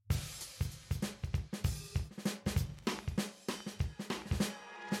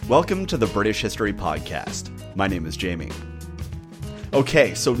Welcome to the British History Podcast. My name is Jamie.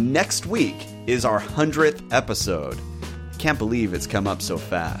 Okay, so next week is our 100th episode. Can't believe it's come up so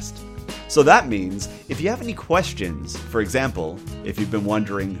fast. So that means if you have any questions, for example, if you've been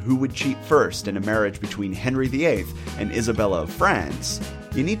wondering who would cheat first in a marriage between Henry VIII and Isabella of France,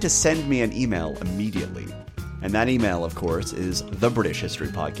 you need to send me an email immediately. And that email, of course, is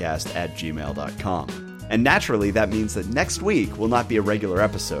thebritishhistorypodcast@gmail.com. And naturally, that means that next week will not be a regular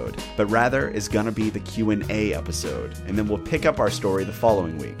episode, but rather is going to be the Q&A episode, and then we'll pick up our story the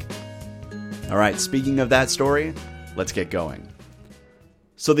following week. All right, speaking of that story, let's get going.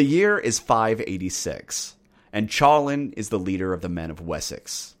 So the year is 586, and Ceawlin is the leader of the men of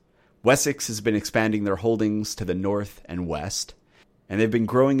Wessex. Wessex has been expanding their holdings to the north and west, and they've been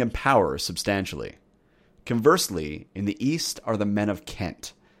growing in power substantially. Conversely, in the east are the men of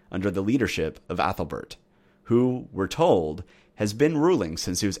Kent, under the leadership of Athelbert, who, we're told, has been ruling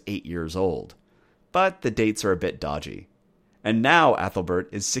since he was 8 years old. But the dates are a bit dodgy. And now Athelbert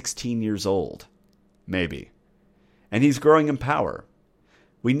is 16 years old. Maybe. And he's growing in power.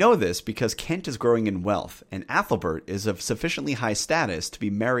 We know this because Kent is growing in wealth, and Athelbert is of sufficiently high status to be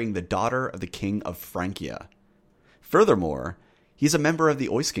marrying the daughter of the king of Francia. Furthermore, he's a member of the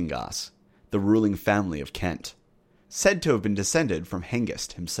Oiscingas, the ruling family of Kent, said to have been descended from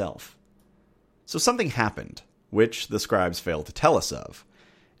Hengist himself. So something happened, which the scribes failed to tell us of,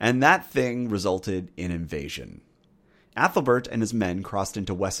 and that thing resulted in invasion. Athelbert and his men crossed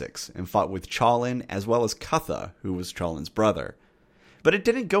into Wessex and fought with Ceawlin as well as Cutha, who was Ceawlin's brother. But it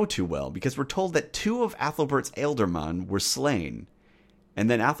didn't go too well because we're told that 2 of Athelbert's ealdormen were slain, and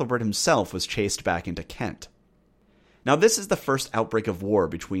then Athelbert himself was chased back into Kent. Now this is the first outbreak of war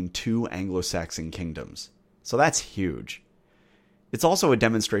between 2 Anglo-Saxon kingdoms. So that's huge. It's also a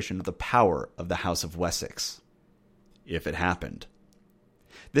demonstration of the power of the House of Wessex. If it happened.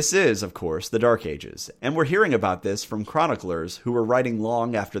 This is, of course, the Dark Ages, and we're hearing about this from chroniclers who were writing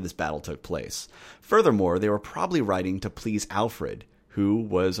long after this battle took place. Furthermore, they were probably writing to please Alfred, who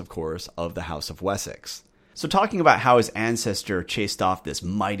was, of course, of the House of Wessex. So talking about how his ancestor chased off this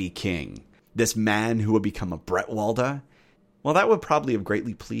mighty king, this man who would become a Bretwalda, well, that would probably have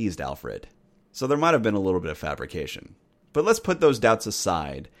greatly pleased Alfred. So there might have been a little bit of fabrication. But let's put those doubts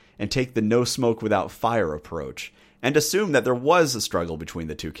aside and take the no smoke without fire approach and assume that there was a struggle between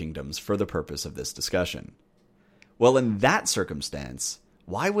the 2 kingdoms for the purpose of this discussion. Well, in that circumstance,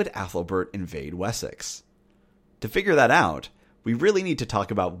 why would Athelbert invade Wessex? To figure that out, we really need to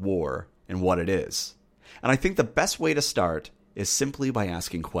talk about war and what it is. And I think the best way to start is simply by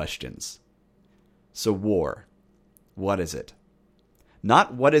asking questions. So war, what is it?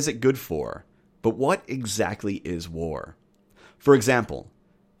 Not what is it good for, but what exactly is war? For example,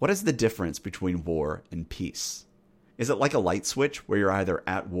 what is the difference between war and peace? Is it like a light switch where you're either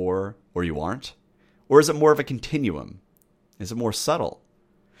at war or you aren't? Or is it more of a continuum? Is it more subtle?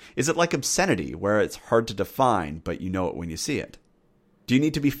 Is it like obscenity where it's hard to define but you know it when you see it? Do you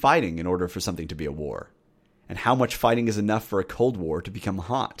need to be fighting in order for something to be a war? And how much fighting is enough for a Cold War to become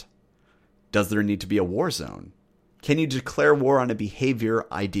hot? Does there need to be a war zone? Can you declare war on a behavior,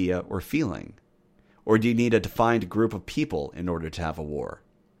 idea, or feeling? Or do you need a defined group of people in order to have a war?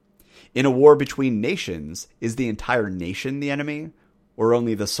 In a war between nations, is the entire nation the enemy, or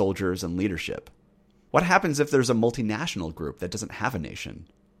only the soldiers and leadership? What happens if there's a multinational group that doesn't have a nation?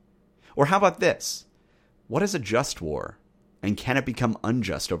 Or how about this? What is a just war, and can it become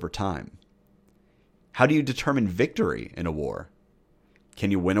unjust over time? How do you determine victory in a war?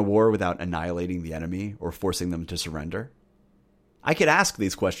 Can you win a war without annihilating the enemy or forcing them to surrender? I could ask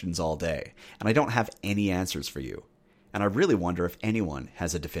these questions all day, and I don't have any answers for you. And I really wonder if anyone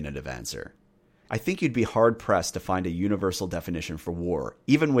has a definitive answer. I think you'd be hard-pressed to find a universal definition for war,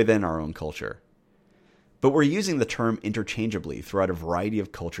 even within our own culture. But we're using the term interchangeably throughout a variety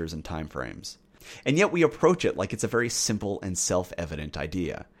of cultures and time frames. And yet we approach it like it's a very simple and self-evident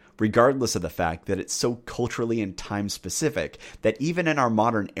idea, regardless of the fact that it's so culturally and time-specific that even in our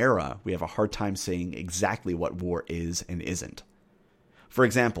modern era, we have a hard time saying exactly what war is and isn't. For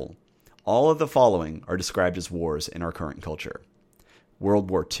example, all of the following are described as wars in our current culture.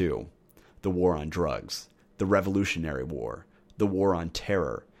 World War II, the war on drugs, the Revolutionary War, the war on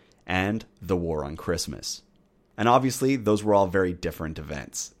terror, and the war on Christmas. And obviously, those were all very different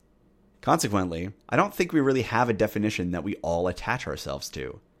events. Consequently, I don't think we really have a definition that we all attach ourselves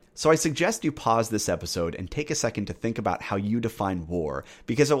to. So I suggest you pause this episode and take a second to think about how you define war,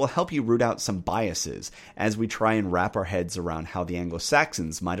 because it will help you root out some biases as we try and wrap our heads around how the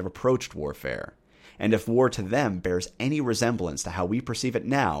Anglo-Saxons might have approached warfare, and if war to them bears any resemblance to how we perceive it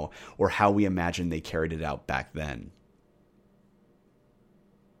now or how we imagine they carried it out back then.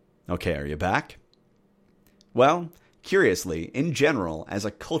 Okay, are you back? Well, curiously, in general, as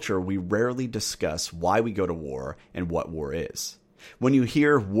a culture, we rarely discuss why we go to war and what war is. When you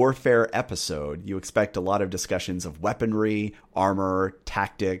hear warfare episode, you expect a lot of discussions of weaponry, armor,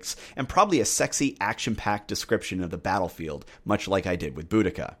 tactics, and probably a sexy action-packed description of the battlefield, much like I did with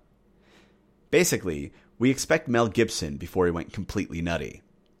Boudica. Basically, we expect Mel Gibson before he went completely nutty.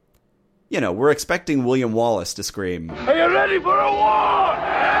 You know, we're expecting William Wallace to scream, "Are you ready for a war?"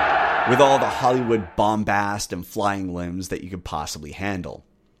 with all the Hollywood bombast and flying limbs that you could possibly handle.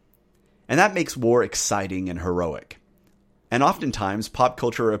 And that makes war exciting and heroic. And oftentimes, pop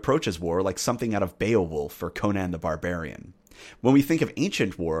culture approaches war like something out of Beowulf or Conan the Barbarian. When we think of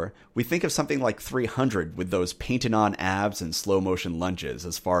ancient war, we think of something like 300 with those painted-on abs and slow-motion lunges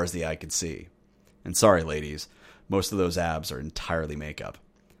as far as the eye could see. And sorry, ladies, most of those abs are entirely makeup.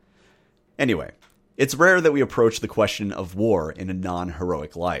 Anyway, it's rare that we approach the question of war in a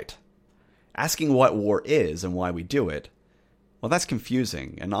non-heroic light. Asking what war is and why we do it, well, that's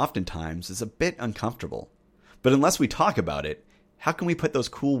confusing and oftentimes is a bit uncomfortable. But unless we talk about it, how can we put those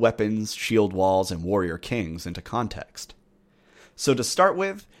cool weapons, shield walls, and warrior kings into context? So to start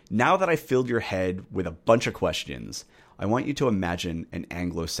with, now that I filled your head with a bunch of questions, I want you to imagine an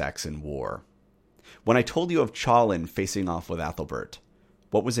Anglo-Saxon war. When I told you of Ceawlin facing off with Athelbert,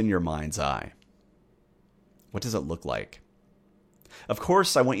 what was in your mind's eye? What does it look like? Of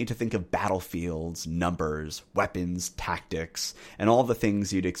course, I want you to think of battlefields, numbers, weapons, tactics, and all the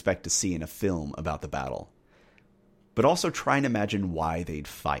things you'd expect to see in a film about the battle. But also try and imagine why they'd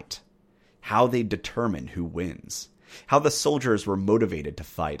fight, how they'd determine who wins, how the soldiers were motivated to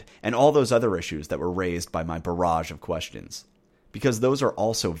fight, and all those other issues that were raised by my barrage of questions, because those are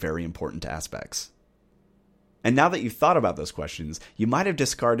also very important aspects. And now that you've thought about those questions, you might have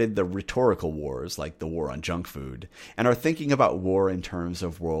discarded the rhetorical wars, like the war on junk food, and are thinking about war in terms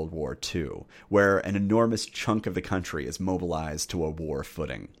of World War II, where an enormous chunk of the country is mobilized to a war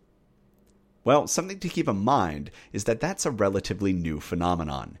footing. Well, something to keep in mind is that that's a relatively new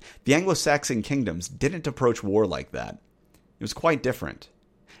phenomenon. The Anglo-Saxon kingdoms didn't approach war like that. It was quite different.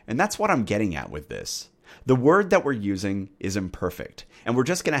 And that's what I'm getting at with this. The word that we're using is imperfect, and we're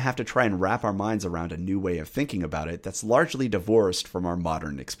just going to have to try and wrap our minds around a new way of thinking about it that's largely divorced from our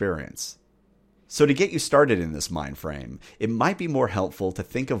modern experience. So to get you started in this mind frame, it might be more helpful to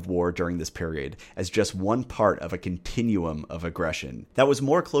think of war during this period as just one part of a continuum of aggression that was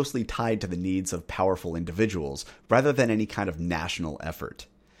more closely tied to the needs of powerful individuals rather than any kind of national effort.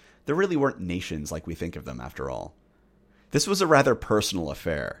 There really weren't nations like we think of them, after all. This was a rather personal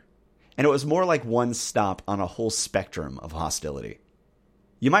affair, and it was more like one stop on a whole spectrum of hostility.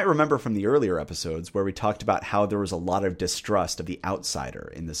 You might remember from the earlier episodes where we talked about how there was a lot of distrust of the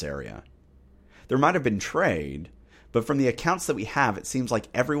outsider in this area. There might have been trade, but from the accounts that we have, it seems like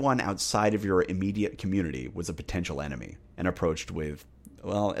everyone outside of your immediate community was a potential enemy and approached with,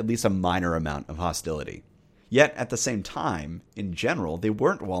 well, at least a minor amount of hostility. Yet, at the same time, in general, they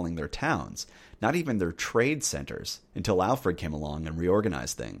weren't walling their towns, not even their trade centers, until Alfred came along and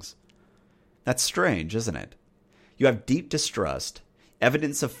reorganized things. That's strange, isn't it? You have deep distrust,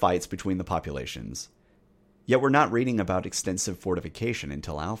 evidence of fights between the populations, yet we're not reading about extensive fortification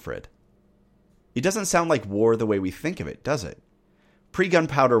until Alfred. It doesn't sound like war the way we think of it, does it?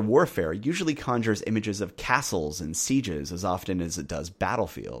 Pre-gunpowder warfare usually conjures images of castles and sieges as often as it does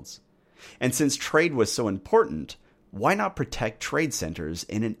battlefields. And since trade was so important, why not protect trade centers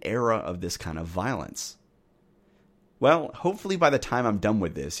in an era of this kind of violence? Well, hopefully by the time I'm done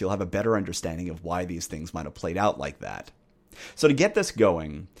with this, you'll have a better understanding of why these things might have played out like that. So to get this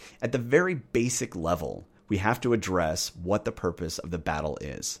going, at the very basic level, we have to address what the purpose of the battle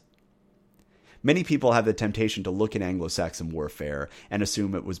is. Many people have the temptation to look at Anglo-Saxon warfare and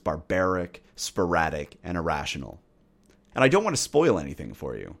assume it was barbaric, sporadic, and irrational. And I don't want to spoil anything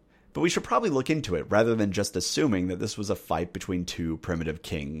for you, but we should probably look into it rather than just assuming that this was a fight between two primitive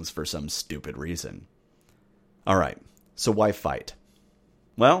kings for some stupid reason. Alright, so why fight?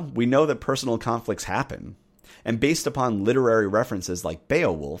 Well, we know that personal conflicts happen, and based upon literary references like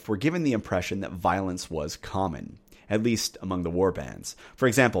Beowulf, we're given the impression that violence was common, at least among the war bands. For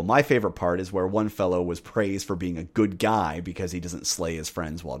example, my favorite part is where one fellow was praised for being a good guy because he doesn't slay his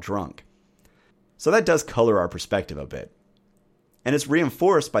friends while drunk. So that does color our perspective a bit. And it's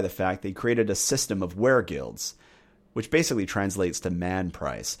reinforced by the fact they created a system of wereguilds, which basically translates to man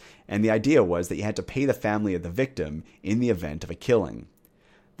price, and the idea was that you had to pay the family of the victim in the event of a killing.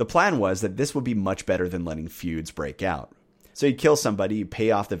 The plan was that this would be much better than letting feuds break out. So you'd kill somebody, you'd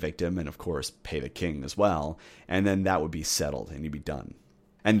pay off the victim, and of course pay the king as well, and then that would be settled and you'd be done.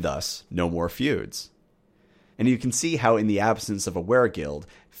 And thus, no more feuds. And you can see how in the absence of a weregild,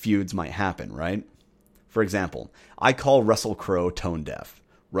 feuds might happen, right? For example, I call Russell Crowe tone deaf.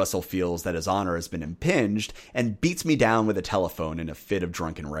 Russell feels that his honor has been impinged and beats me down with a telephone in a fit of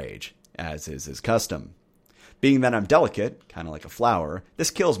drunken rage, as is his custom. Being that I'm delicate, kind of like a flower, this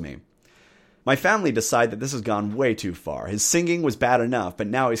kills me. My family decide that this has gone way too far. His singing was bad enough, but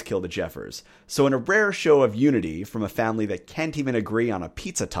now he's killed a Jeffers. So in a rare show of unity from a family that can't even agree on a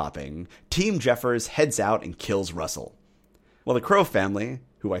pizza topping, Team Jeffers heads out and kills Russell. Well, the Crowe family,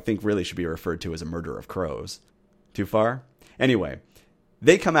 who I think really should be referred to as a murder of crows. Too far? Anyway,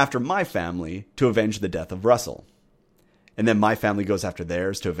 they come after my family to avenge the death of Russell. And then my family goes after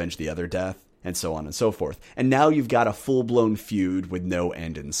theirs to avenge the other death, and so on and so forth. And now you've got a full-blown feud with no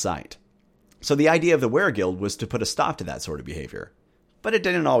end in sight. So the idea of the weregild was to put a stop to that sort of behavior. But it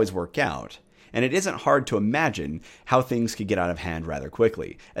didn't always work out. And it isn't hard to imagine how things could get out of hand rather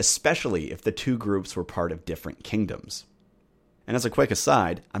quickly, especially if the two groups were part of different kingdoms. And as a quick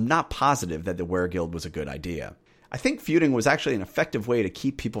aside, I'm not positive that the weregild was a good idea. I think feuding was actually an effective way to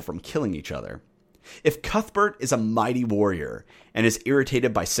keep people from killing each other. If Cuthbert is a mighty warrior and is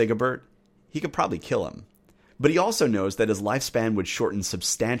irritated by Sigebert, he could probably kill him. But he also knows that his lifespan would shorten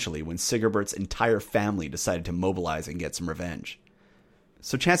substantially when Sigebert's entire family decided to mobilize and get some revenge.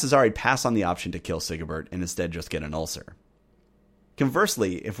 So chances are he'd pass on the option to kill Sigebert and instead just get an ulcer.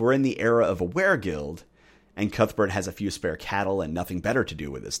 Conversely, if we're in the era of a weregild, and Cuthbert has a few spare cattle and nothing better to do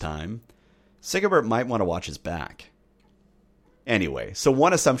with his time, Sigebert might want to watch his back. Anyway, so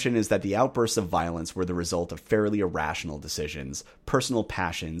one assumption is that the outbursts of violence were the result of fairly irrational decisions, personal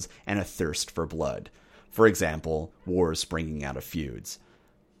passions, and a thirst for blood. For example, wars springing out of feuds.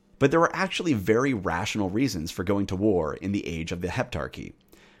 But there were actually very rational reasons for going to war in the age of the Heptarchy,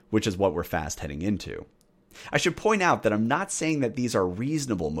 which is what we're fast heading into. I should point out that I'm not saying that these are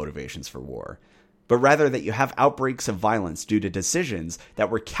reasonable motivations for war, but rather that you have outbreaks of violence due to decisions that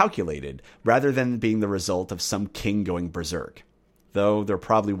were calculated rather than being the result of some king going berserk. Though there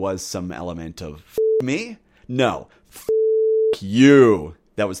probably was some element of "F me? No, F you"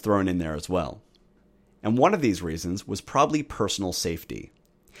 that was thrown in there as well. And one of these reasons was probably personal safety.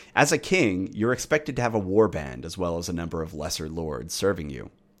 As a king, you're expected to have a warband as well as a number of lesser lords serving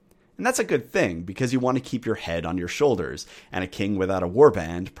you. And that's a good thing because you want to keep your head on your shoulders, and a king without a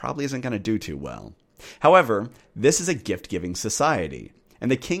warband probably isn't going to do too well. However, this is a gift-giving society,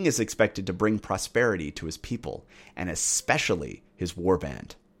 and the king is expected to bring prosperity to his people, and especially his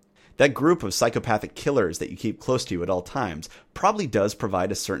warband. That group of psychopathic killers that you keep close to you at all times probably does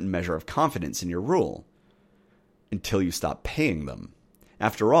provide a certain measure of confidence in your rule. Until you stop paying them.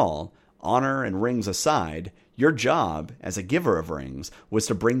 After all, honor and rings aside, your job as a giver of rings was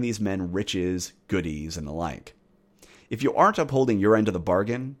to bring these men riches, goodies, and the like. If you aren't upholding your end of the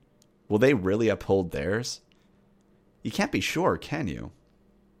bargain, will they really uphold theirs? You can't be sure, can you?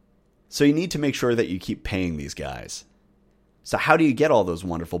 So you need to make sure that you keep paying these guys. So how do you get all those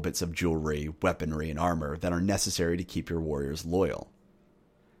wonderful bits of jewelry, weaponry, and armor that are necessary to keep your warriors loyal?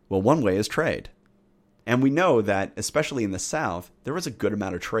 Well, one way is trade. And we know that, especially in the South, there was a good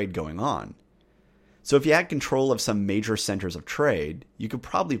amount of trade going on. So if you had control of some major centers of trade, you could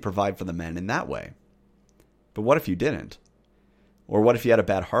probably provide for the men in that way. But what if you didn't? Or what if you had a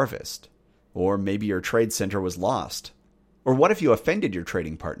bad harvest? Or maybe your trade center was lost? Or what if you offended your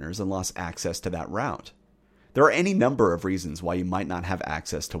trading partners and lost access to that route? There are any number of reasons why you might not have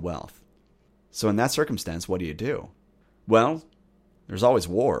access to wealth. So in that circumstance, what do? Well, there's always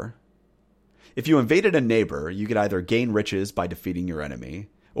war. If you invaded a neighbor, you could either gain riches by defeating your enemy,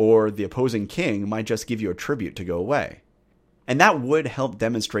 or the opposing king might just give you a tribute to go away. And that would help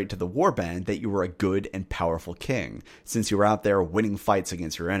demonstrate to the warband that you were a good and powerful king, since you were out there winning fights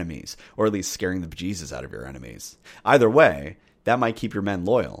against your enemies, or at least scaring the bejesus out of your enemies. Either way, that might keep your men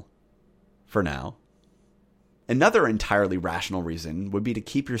loyal. For now. Another entirely rational reason would be to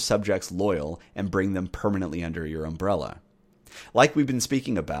keep your subjects loyal and bring them permanently under your umbrella. Like we've been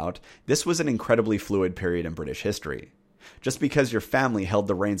speaking about, this was an incredibly fluid period in British history. Just because your family held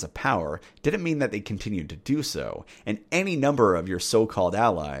the reins of power didn't mean that they continued to do so, and any number of your so-called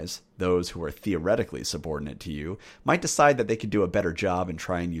allies, those who are theoretically subordinate to you, might decide that they could do a better job and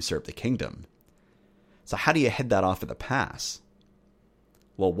try and usurp the kingdom. So how do you head that off at the pass?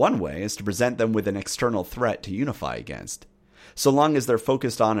 Well, one way is to present them with an external threat to unify against. So long as they're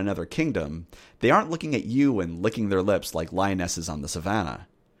focused on another kingdom, they aren't looking at you and licking their lips like lionesses on the savannah.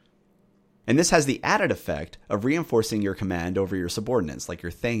 And this has the added effect of reinforcing your command over your subordinates, like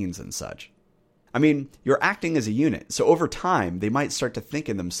your thanes and such. I mean, you're acting as a unit, so over time, they might start to think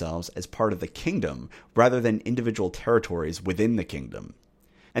of themselves as part of the kingdom rather than individual territories within the kingdom.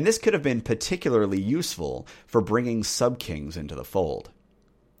 And this could have been particularly useful for bringing sub-kings into the fold.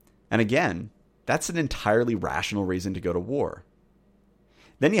 And again, that's an entirely rational reason to go to war.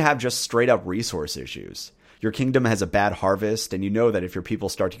 Then you have just straight up resource issues. Your kingdom has a bad harvest, and you know that if your people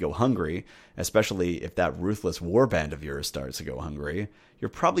start to go hungry, especially if that ruthless warband of yours starts to go hungry, you're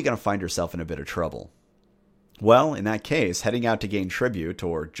probably going to find yourself in a bit of trouble. Well, in that case, heading out to gain tribute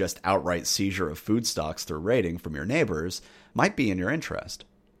or just outright seizure of food stocks through raiding from your neighbors might be in your interest.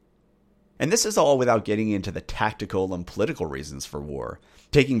 And this is all without getting into the tactical and political reasons for war.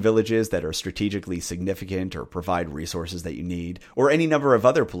 Taking villages that are strategically significant or provide resources that you need, or any number of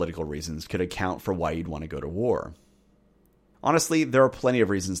other political reasons could account for why you'd want to go to war. Honestly, there are plenty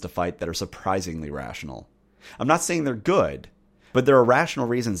of reasons to fight that are surprisingly rational. I'm not saying they're good, but there are rational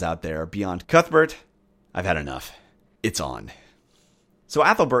reasons out there beyond Cuthbert, I've had enough. It's on. So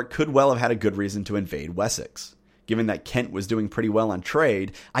Athelbert could well have had a good reason to invade Wessex. Given that Kent was doing pretty well on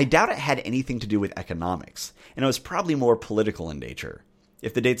trade, I doubt it had anything to do with economics, and it was probably more political in nature.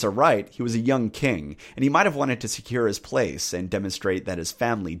 If the dates are right, he was a young king, and he might have wanted to secure his place and demonstrate that his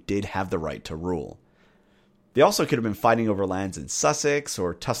family did have the right to rule. They also could have been fighting over lands in Sussex,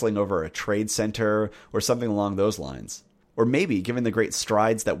 or tussling over a trade center, or something along those lines. Or maybe, given the great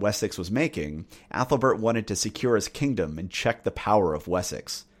strides that Wessex was making, Athelbert wanted to secure his kingdom and check the power of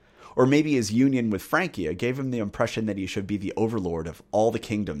Wessex. Or maybe his union with Francia gave him the impression that he should be the overlord of all the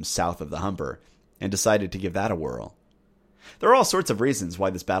kingdoms south of the Humber, and decided to give that a whirl. There are all sorts of reasons why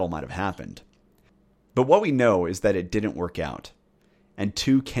this battle might have happened. But what we know is that it didn't work out, and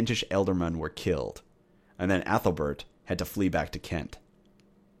 2 Kentish ealdormen were killed, and then Athelbert had to flee back to Kent.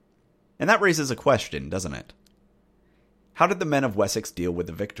 And that raises a question, doesn't it? How did the men of Wessex deal with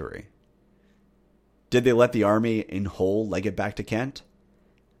the victory? Did they let the army in whole leg it back to Kent?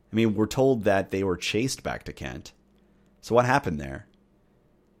 I mean, we're told that they were chased back to Kent. So what happened there?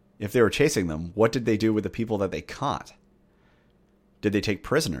 If they were chasing them, what did they do with the people that they caught? Did they take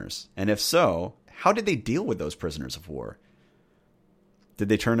prisoners? And if so, how did they deal with those prisoners of war? Did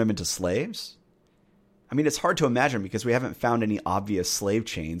they turn them into slaves? I mean, it's hard to imagine because we haven't found any obvious slave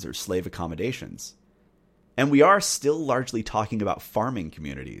chains or slave accommodations. And we are still largely talking about farming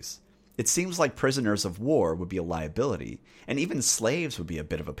communities. It seems like prisoners of war would be a liability, and even slaves would be a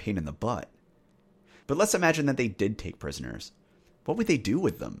bit of a pain in the butt. But let's imagine that they did take prisoners. What would they do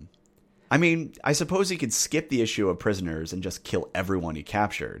with them? I mean, I suppose you could skip the issue of prisoners and just kill everyone you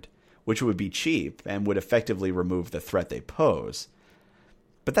captured, which would be cheap and would effectively remove the threat they pose.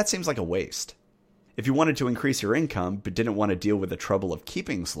 But that seems like a waste. If you wanted to increase your income but didn't want to deal with the trouble of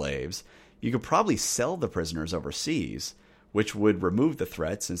keeping slaves, you could probably sell the prisoners overseas, which would remove the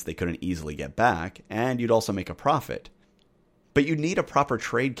threat since they couldn't easily get back, and you'd also make a profit. But you'd need a proper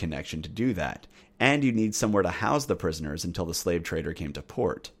trade connection to do that, and you'd need somewhere to house the prisoners until the slave trader came to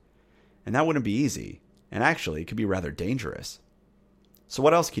port. And that wouldn't be easy, and actually could be rather dangerous. So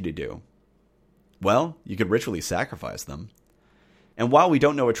what else could you do? Well, you could ritually sacrifice them. And while we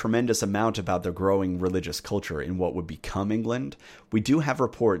don't know a tremendous amount about the growing religious culture in what would become England, we do have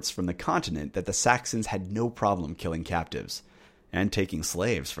reports from the continent that the Saxons had no problem killing captives, and taking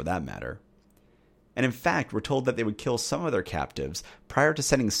slaves for that matter. And in fact, we're told that they would kill some of their captives prior to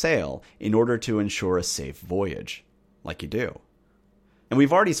setting sail in order to ensure a safe voyage, like you do. And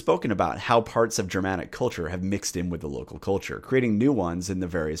we've already spoken about how parts of Germanic culture have mixed in with the local culture, creating new ones in the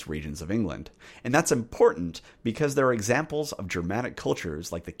various regions of England. And that's important because there are examples of Germanic cultures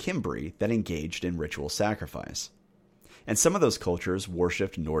like the Cimbri that engaged in ritual sacrifice. And some of those cultures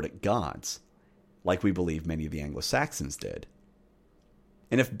worshipped Nordic gods, like we believe many of the Anglo-Saxons did.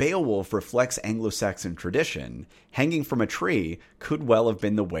 And if Beowulf reflects Anglo-Saxon tradition, hanging from a tree could well have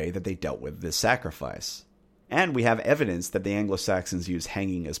been the way that they dealt with this sacrifice. And we have evidence that the Anglo-Saxons used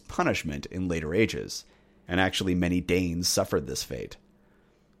hanging as punishment in later ages, and actually many Danes suffered this fate.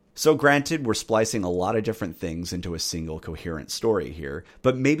 So granted, we're splicing a lot of different things into a single coherent story here,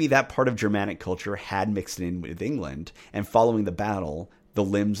 but maybe that part of Germanic culture had mixed in with England, and following the battle, the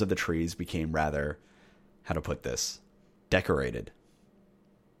limbs of the trees became rather, how to put this, decorated.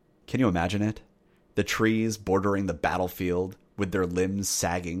 Can you imagine it? The trees bordering the battlefield, with their limbs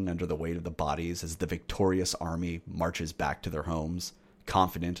sagging under the weight of the bodies as the victorious army marches back to their homes,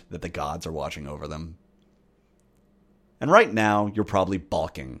 confident that the gods are watching over them. And right now, you're probably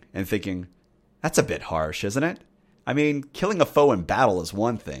balking and thinking, that's a bit harsh, isn't it? I mean, killing a foe in battle is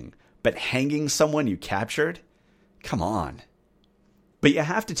one thing, but hanging someone you captured? Come on. But you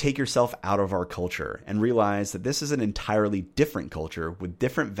have to take yourself out of our culture and realize that this is an entirely different culture with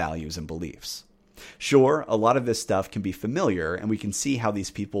different values and beliefs. Sure, a lot of this stuff can be familiar, and we can see how these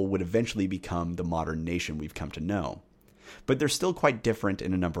people would eventually become the modern nation we've come to know. but they're still quite different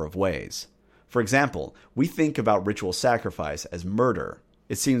in a number of ways. For example, we think about ritual sacrifice as murder.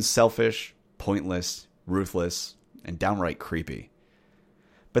 It seems selfish, pointless, ruthless, and downright creepy.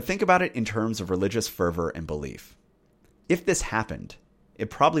 But think about it in terms of religious fervor and belief. If this happened, it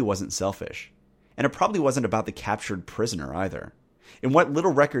probably wasn't selfish. And it probably wasn't about the captured prisoner either. In what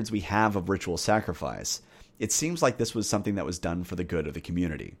little records we have of ritual sacrifice, it seems like this was something that was done for the good of the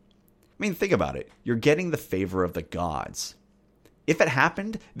community. I mean, think about it. You're getting the favor of the gods. If it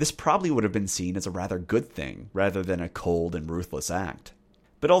happened, this probably would have been seen as a rather good thing, rather than a cold and ruthless act.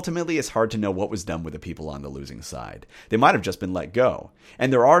 But ultimately, it's hard to know what was done with the people on the losing side. They might have just been let go.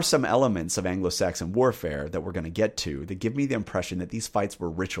 And there are some elements of Anglo-Saxon warfare that we're going to get to that give me the impression that these fights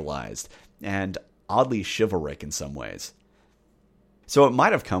were ritualized and oddly chivalric in some ways. So it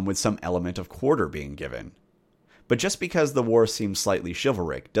might have come with some element of quarter being given. But just because the war seems slightly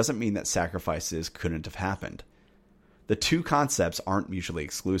chivalric doesn't mean that sacrifices couldn't have happened. The two concepts aren't mutually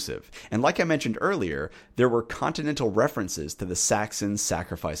exclusive, and like I mentioned earlier, there were continental references to the Saxons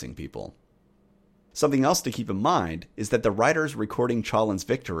sacrificing people. Something else to keep in mind is that the writers recording Chelin's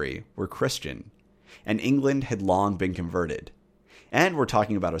victory were Christian, and England had long been converted. And we're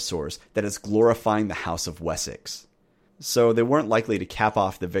talking about a source that is glorifying the House of Wessex. So they weren't likely to cap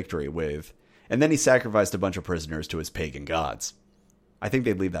off the victory with, and then he sacrificed a bunch of prisoners to his pagan gods. I think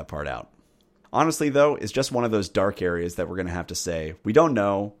they'd leave that part out. Honestly, though, it's just one of those dark areas that we're going to have to say, we don't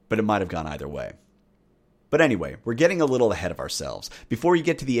know, but it might have gone either way. But anyway, we're getting a little ahead of ourselves. Before you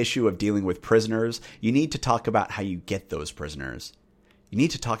get to the issue of dealing with prisoners, you need to talk about how you get those prisoners. You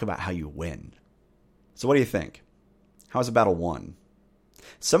need to talk about how you win. So what do you think? How's a battle won?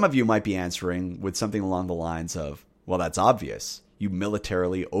 Some of you might be answering with something along the lines of, well, that's obvious. You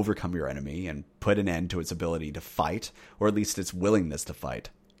militarily overcome your enemy and put an end to its ability to fight, or at least its willingness to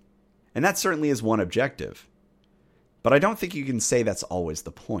fight. And that certainly is one objective. But I don't think you can say that's always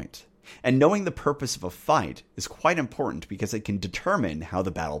the point. And knowing the purpose of a fight is quite important because it can determine how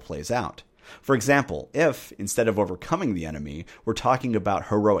the battle plays out. For example, if, instead of overcoming the enemy, we're talking about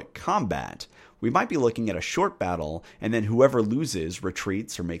heroic combat, we might be looking at a short battle and then whoever loses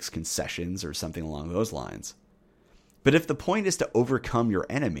retreats or makes concessions or something along those lines. But if the point is to overcome your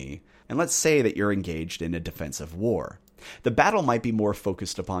enemy, and let's say that you're engaged in a defensive war, the battle might be more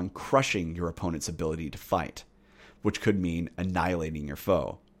focused upon crushing your opponent's ability to fight, which could mean annihilating your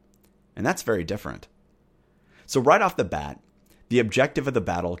foe. And that's very different. So right off the bat, the objective of the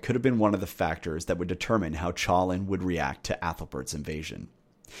battle could have been one of the factors that would determine how Chalin would react to Athelbert's invasion.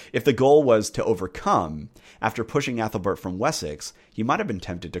 If the goal was to overcome, after pushing Athelbert from Wessex, he might have been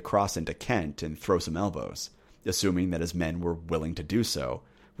tempted to cross into Kent and throw some elbows, assuming that his men were willing to do so,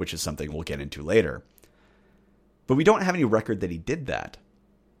 which is something we'll get into later. But we don't have any record that he did that.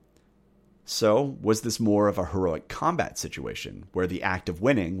 So, was this more of a heroic combat situation, where the act of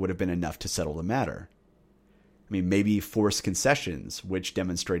winning would have been enough to settle the matter? I mean, maybe forced concessions, which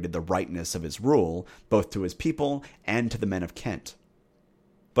demonstrated the rightness of his rule, both to his people and to the men of Kent.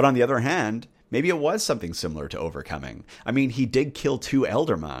 But on the other hand, maybe it was something similar to overcoming. I mean, he did kill 2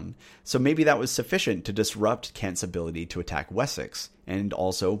 Ealdormen, so maybe that was sufficient to disrupt Kent's ability to attack Wessex, and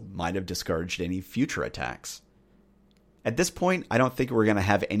also might have discouraged any future attacks. At this point, I don't think we're going to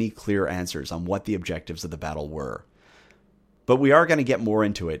have any clear answers on what the objectives of the battle were. But we are going to get more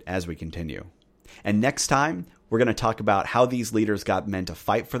into it as we continue. And next time, we're going to talk about how these leaders got men to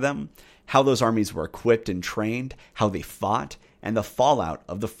fight for them, how those armies were equipped and trained, how they fought, and the fallout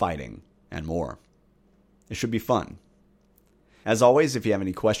of the fighting, and more. It should be fun. As always, if you have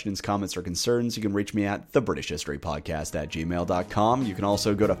any questions, comments, or concerns, you can reach me at thebritishhistorypodcast@gmail.com. You can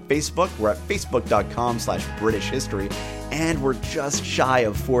also go to Facebook. We're at facebook.com/BritishHistory, and we're just shy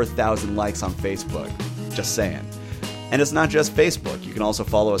of 4,000 likes on Facebook. Just saying. And it's not just Facebook. You can also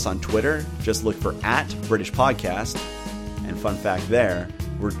follow us on Twitter. Just look for @BritishPodcast. And fun fact there,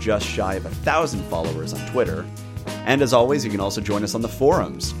 we're just shy of 1,000 followers on Twitter. And as always, you can also join us on the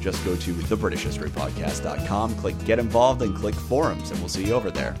forums. Just go to thebritishhistorypodcast.com, click Get Involved, and click Forums, and we'll see you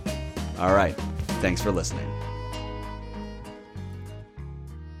over there. All right. Thanks for listening.